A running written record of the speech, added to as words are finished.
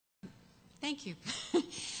Thank you.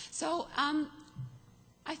 So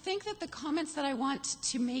I think that the comments that I want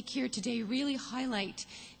to make here today really highlight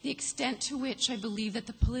the extent to which I believe that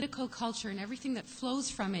the political culture and everything that flows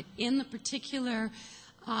from it in the particular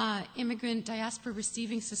immigrant diaspora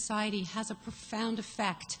receiving society has a profound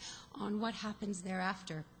effect on what happens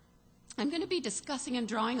thereafter. I'm going to be discussing and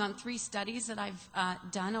drawing on 3 studies that I've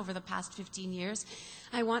done over the past 15 years.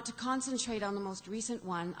 I want to concentrate on the most recent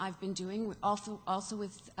one I've been doing, also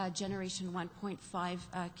with Generation 1.5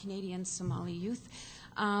 Canadian Somali youth.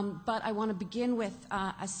 But I want to begin with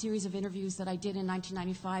a series of interviews that I did in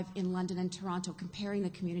 1995 in London and Toronto, comparing the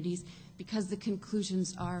communities, because the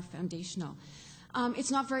conclusions are foundational.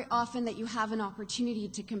 It's not very often that you have an opportunity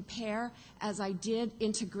to compare, as I did,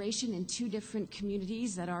 integration in 2 different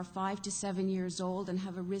communities that are 5 to 7 years old and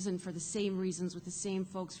have arisen for the same reasons with the same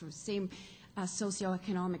folks from the same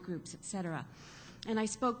socioeconomic groups, etc. And I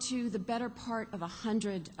spoke to the better part of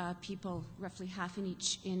 100 people, roughly half in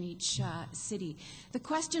each city. The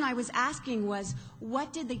question I was asking was,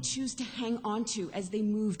 what did they choose to hang on to as they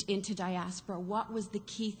moved into diaspora? What was the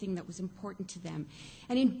key thing that was important to them?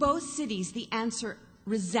 And in both cities, the answer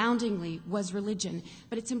resoundingly was religion.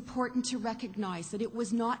 But it's important to recognize that it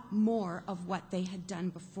was not more of what they had done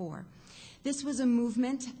before. This was a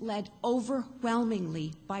movement led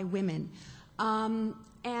overwhelmingly by women. And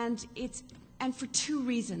for 2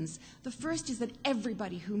 reasons. The first is that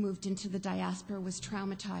everybody who moved into the diaspora was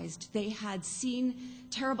traumatized. They had seen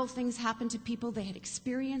terrible things happen to people. They had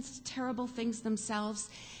experienced terrible things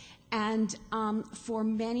themselves. And for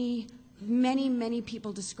many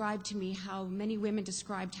people described to me how, many women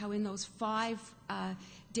described how in those 5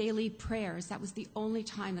 daily prayers, that was the only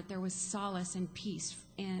time that there was solace and peace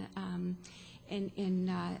in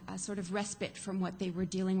a sort of respite from what they were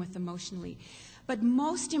dealing with emotionally. But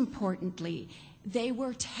most importantly, they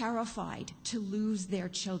were terrified to lose their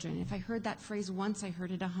children. If I heard that phrase once, I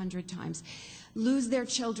heard it 100 times. Lose their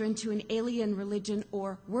children to an alien religion,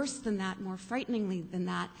 or worse than that, more frighteningly than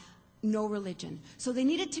that, no religion. So they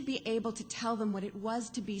needed to be able to tell them what it was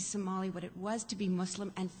to be Somali, what it was to be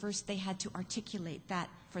Muslim, and first they had to articulate that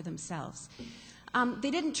for themselves.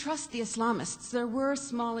 They didn't trust the Islamists. There were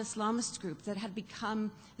small Islamist groups that had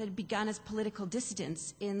begun as political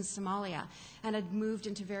dissidents in Somalia and had moved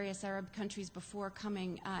into various Arab countries before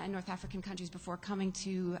coming, and North African countries before coming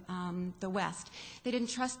to the West. They didn't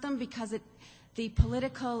trust them because the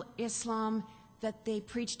political Islam that they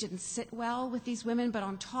preached didn't sit well with these women, but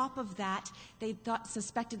on top of that, they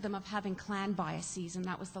suspected them of having clan biases, and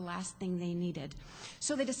that was the last thing they needed.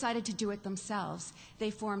 So they decided to do it themselves. They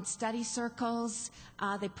formed study circles.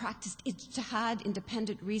 They practiced ijtihad,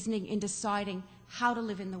 independent reasoning, in deciding how to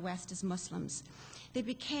live in the West as Muslims. They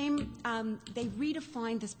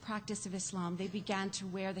redefined this practice of Islam. They began to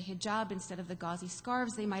wear the hijab instead of the gauzy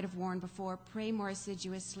scarves they might have worn before, pray more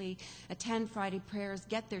assiduously, attend Friday prayers,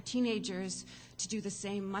 get their teenagers to do the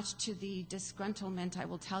same, much to the disgruntlement, I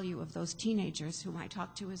will tell you, of those teenagers whom I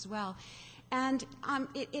talked to as well. And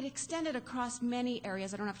it extended across many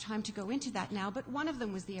areas. I don't have time to go into that now, but one of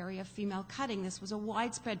them was the area of female cutting. This was a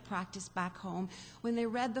widespread practice back home. When they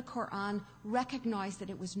read the Quran, recognized that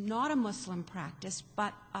it was not a Muslim practice,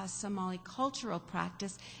 but a Somali cultural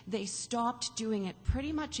practice, they stopped doing it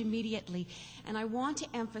pretty much immediately. And I want to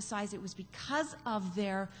emphasize it was because of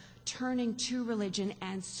their turning to religion,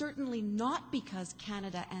 and certainly not because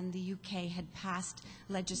Canada and the UK had passed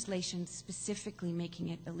legislation specifically making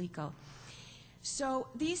it illegal. So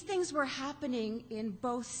these things were happening in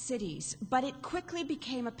both cities, but it quickly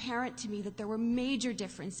became apparent to me that there were major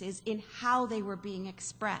differences in how they were being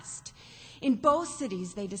expressed. In both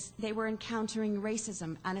cities, they were encountering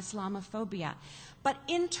racism and Islamophobia. But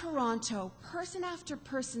in Toronto, person after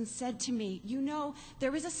person said to me, you know,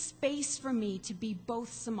 there is a space for me to be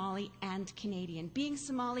both Somali and Canadian. Being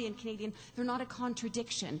Somali and Canadian, they're not a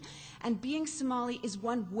contradiction. And being Somali is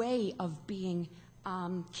one way of being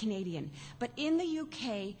Canadian. But in the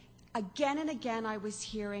UK, again and again I was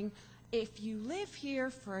hearing, if you live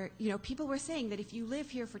here for, people were saying that if you live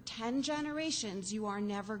here for 10 generations, you are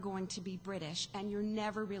never going to be British and you're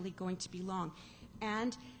never really going to belong.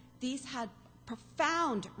 And these had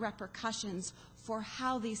profound repercussions for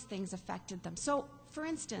how these things affected them. So, for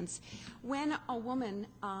instance, when a woman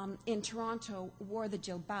in Toronto wore the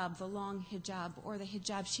jilbab, the long hijab, or the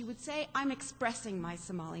hijab, she would say, I'm expressing my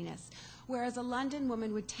Somaliness. Whereas a London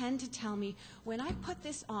woman would tend to tell me, when I put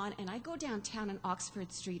this on and I go downtown on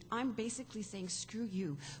Oxford Street, I'm basically saying, screw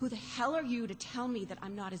you. Who the hell are you to tell me that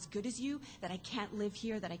I'm not as good as you, that I can't live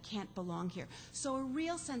here, that I can't belong here? So a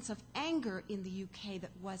real sense of anger in the UK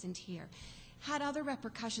that wasn't here. had other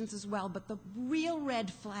repercussions as well, but the real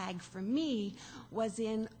red flag for me was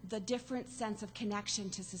in the different sense of connection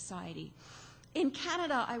to society. In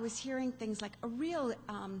Canada, I was hearing things like a real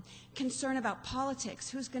concern about politics.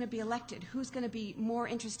 Who's going to be elected? Who's going to be more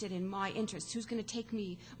interested in my interests? Who's going to take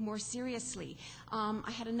me more seriously? I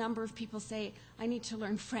had a number of people say, I need to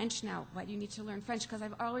learn French now. Why do you need to learn French? Because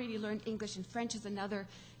I've already learned English, and French is another,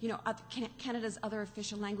 Canada's other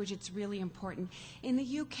official language. It's really important. In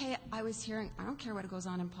the UK, I was hearing, I don't care what goes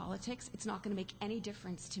on in politics. It's not going to make any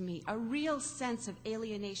difference to me. A real sense of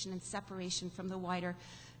alienation and separation from the wider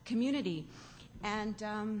community.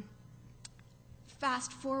 And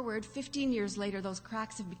fast forward, 15 years later, those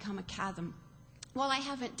cracks have become a chasm. While I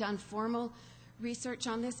haven't done formal research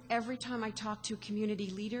on this, every time I talk to a community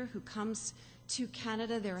leader who comes to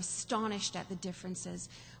Canada, they're astonished at the differences.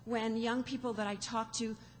 When young people that I talk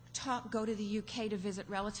to go to the UK to visit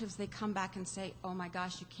relatives, they come back and say, oh my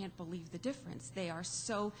gosh, you can't believe the difference.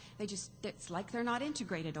 It's like they're not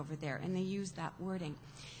integrated over there, and they use that wording.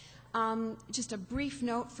 Just a brief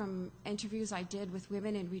note from interviews I did with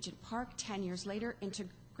women in Regent Park 10 years later.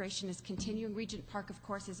 Integration is continuing. Regent Park, of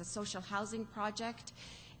course, is a social housing project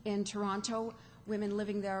in Toronto. Women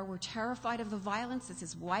living there were terrified of the violence. This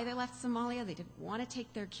is why they left Somalia. They didn't want to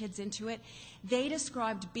take their kids into it. They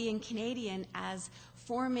described being Canadian as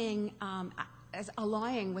as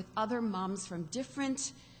allying with other moms from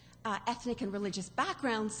different ethnic and religious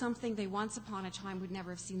backgrounds, something they once upon a time would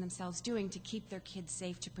never have seen themselves doing to keep their kids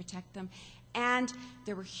safe, to protect them. And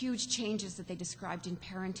there were huge changes that they described in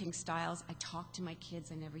parenting styles. I talked to my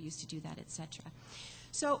kids, I never used to do that, etc.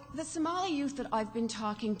 So the Somali youth that I've been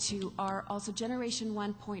talking to are also Generation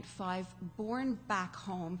 1.5, born back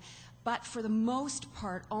home, but for the most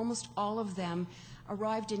part, almost all of them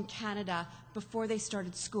arrived in Canada before they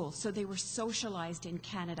started school. So they were socialized in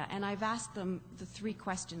Canada. And I've asked them the 3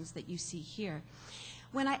 questions that you see here.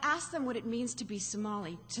 When I ask them what it means to be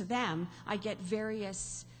Somali, to them, I get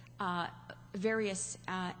various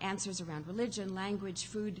answers around religion, language,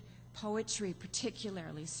 food, poetry,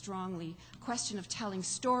 particularly strongly, question of telling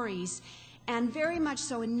stories, and very much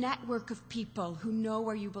so a network of people who know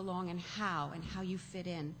where you belong and how you fit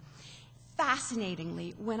in.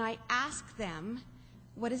 Fascinatingly, when I ask them,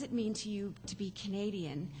 what does it mean to you to be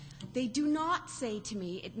Canadian? They do not say to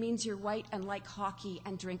me, it means you're white and like hockey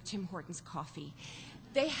and drink Tim Hortons coffee.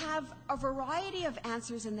 They have a variety of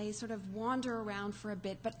answers, and they sort of wander around for a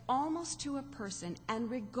bit, but almost to a person.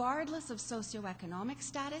 And regardless of socioeconomic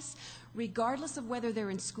status, regardless of whether they're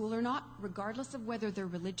in school or not, regardless of whether they're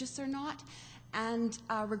religious or not, and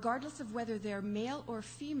regardless of whether they're male or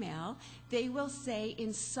female, they will say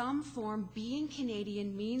in some form being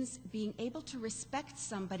Canadian means being able to respect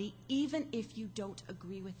somebody even if you don't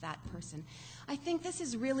agree with that person. I think this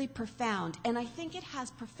is really profound, and I think it has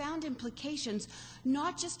profound implications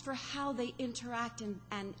not just for how they interact and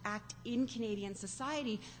act in Canadian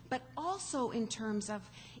society, but also in terms of,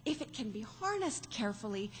 if it can be harnessed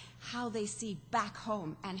carefully, how they see back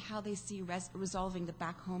home and how they see resolving the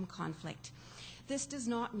back home conflict. This does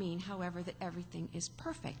not mean, however, that everything is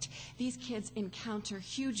perfect. These kids encounter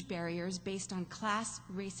huge barriers based on class,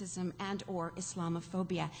 racism, and/or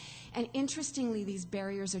Islamophobia. And interestingly, these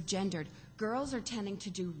barriers are gendered. Girls are tending to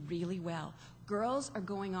do really well. Girls are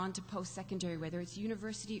going on to post-secondary, whether it's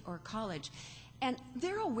university or college, and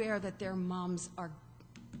they're aware that their moms are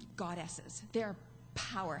goddesses. They're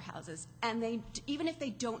powerhouses, and even if they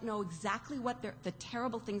don't know exactly what the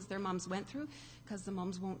terrible things their moms went through, because the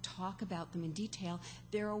moms won't talk about them in detail,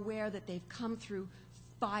 they're aware that they've come through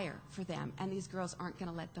fire for them, and these girls aren't going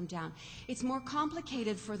to let them down. It's more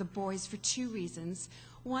complicated for the boys for 2 reasons.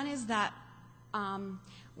 One is that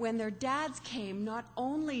when their dads came, not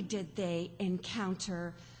only did they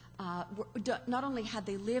encounter not only had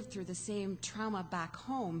they lived through the same trauma back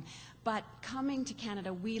home, but coming to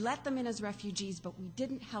Canada, we let them in as refugees, but we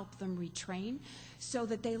didn't help them retrain, so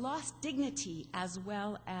that they lost dignity as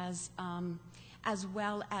well as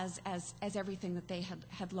everything that they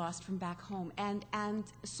had lost from back home. And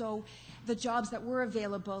so the jobs that were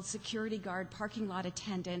available, security guard, parking lot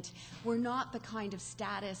attendant, were not the kind of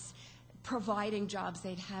status providing jobs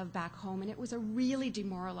they'd have back home, and it was a really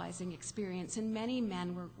demoralizing experience, and many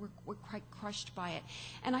men were quite crushed by it.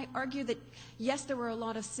 And I argue that, yes, there were a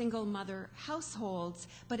lot of single mother households,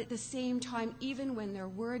 but at the same time, even when there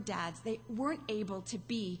were dads, they weren't able to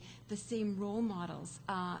be the same role models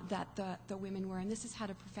that the women were, and this has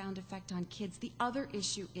had a profound effect on kids. The other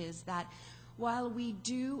issue is that while we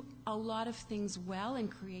do a lot of things well in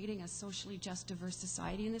creating a socially just, diverse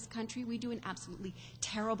society in this country, we do an absolutely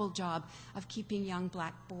terrible job of keeping young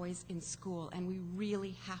black boys in school, and we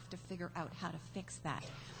really have to figure out how to fix that.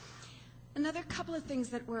 Another couple of things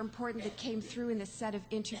that were important that came through in this set of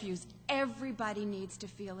interviews: everybody needs to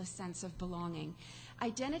feel a sense of belonging.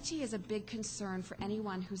 Identity is a big concern for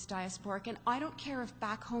anyone who's diasporic, and I don't care if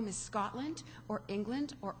back home is Scotland or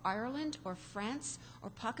England or Ireland or France or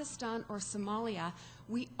Pakistan or Somalia.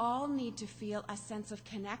 We all need to feel a sense of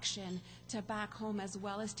connection to back home as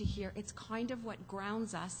well as to here. It's kind of what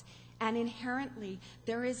grounds us, and inherently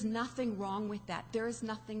there is nothing wrong with that. There is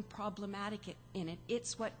nothing problematic in it.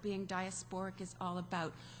 It's what being diasporic is all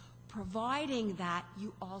about, providing that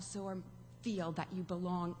you also feel that you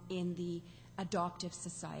belong in the adoptive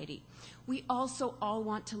society. We also all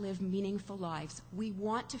want to live meaningful lives. We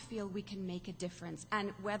want to feel we can make a difference,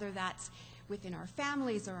 and whether that's within our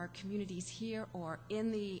families or our communities here or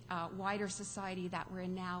in the wider society that we're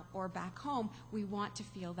in now or back home, we want to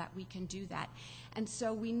feel that we can do that. And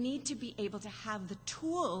so we need to be able to have the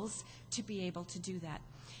tools to be able to do that.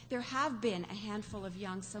 There have been a handful of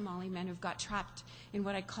young Somali men who've got trapped in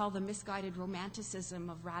what I call the misguided romanticism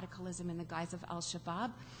of radicalism in the guise of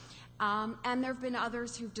al-Shabaab. And there have been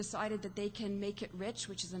others who've decided that they can make it rich,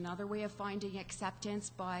 which is another way of finding acceptance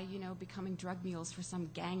by, becoming drug mules for some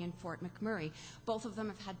gang in Fort McMurray. Both of them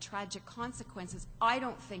have had tragic consequences. I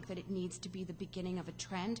don't think that it needs to be the beginning of a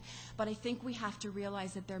trend, but I think we have to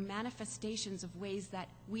realize that they're manifestations of ways that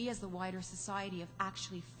we as the wider society have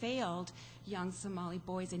actually failed young Somali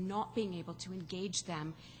boys in not being able to engage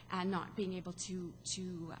them and not being able to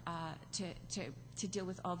deal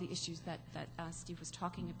with all the issues that Steve was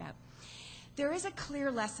talking about. There is a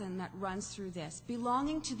clear lesson that runs through this.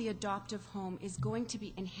 Belonging to the adoptive home is going to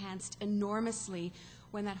be enhanced enormously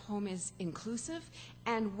when that home is inclusive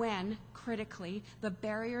and when, critically, the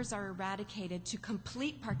barriers are eradicated to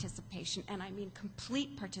complete participation, and I mean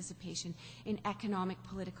complete participation, in economic,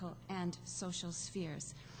 political, and social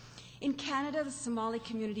spheres. In Canada, the Somali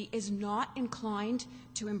community is not inclined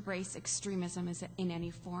to embrace extremism in any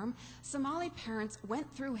form. Somali parents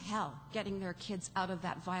went through hell getting their kids out of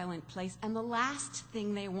that violent place, and the last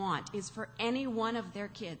thing they want is for any one of their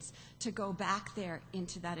kids to go back there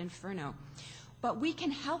into that inferno. But we can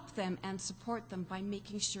help them and support them by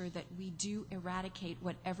making sure that we do eradicate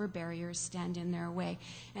whatever barriers stand in their way.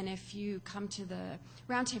 And if you come to the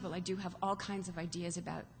roundtable, I do have all kinds of ideas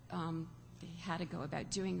about how to go about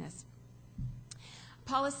doing this.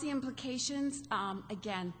 Policy implications,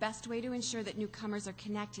 again, best way to ensure that newcomers are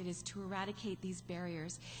connected is to eradicate these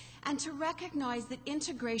barriers and to recognize that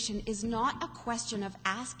integration is not a question of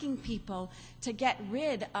asking people to get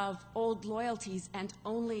rid of old loyalties and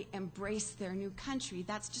only embrace their new country.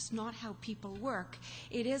 That's just not how people work.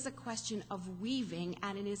 It is a question of weaving,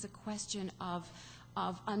 and it is a question of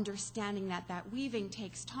understanding that that weaving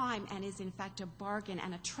takes time and is in fact a bargain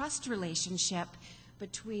and a trust relationship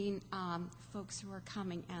between folks who are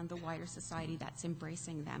coming and the wider society that's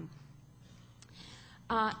embracing them.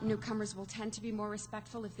 Newcomers will tend to be more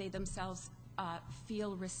respectful if they themselves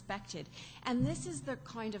feel respected. And this is the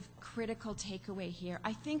kind of critical takeaway here.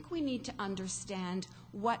 I think we need to understand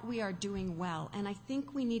what we are doing well, and I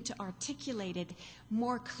think we need to articulate it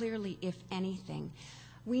more clearly, if anything.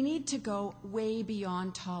 We need to go way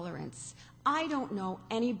beyond tolerance. I don't know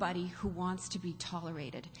anybody who wants to be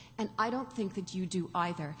tolerated, and I don't think that you do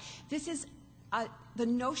either. This is the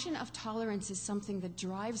notion of tolerance is something that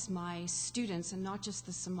drives my students, and not just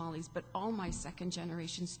the Somalis, but all my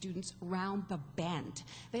second-generation students, round the bend.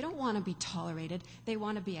 They don't want to be tolerated. They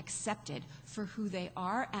want to be accepted for who they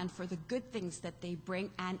are and for the good things that they bring,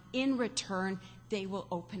 and in return, they will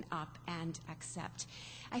open up and accept.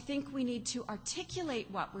 I think we need to articulate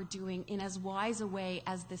what we're doing in as wise a way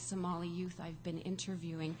as the Somali youth I've been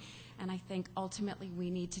interviewing, and I think ultimately we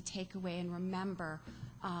need to take away and remember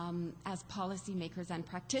as policymakers and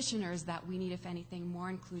practitioners that we need, if anything, more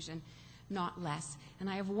inclusion, not less. And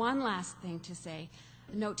I have one last thing to say.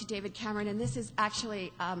 A note to David Cameron, and this is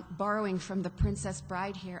actually borrowing from the Princess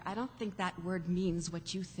Bride here. I don't think that word means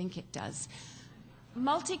what you think it does.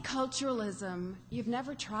 Multiculturalism, you've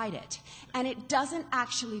never tried it. And it doesn't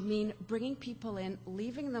actually mean bringing people in,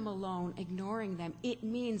 leaving them alone, ignoring them. It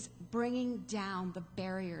means bringing down the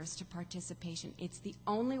barriers to participation. It's the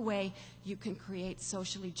only way you can create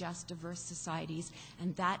socially just, diverse societies,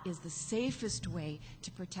 and that is the safest way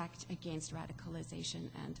to protect against radicalization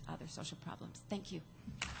and other social problems. Thank you.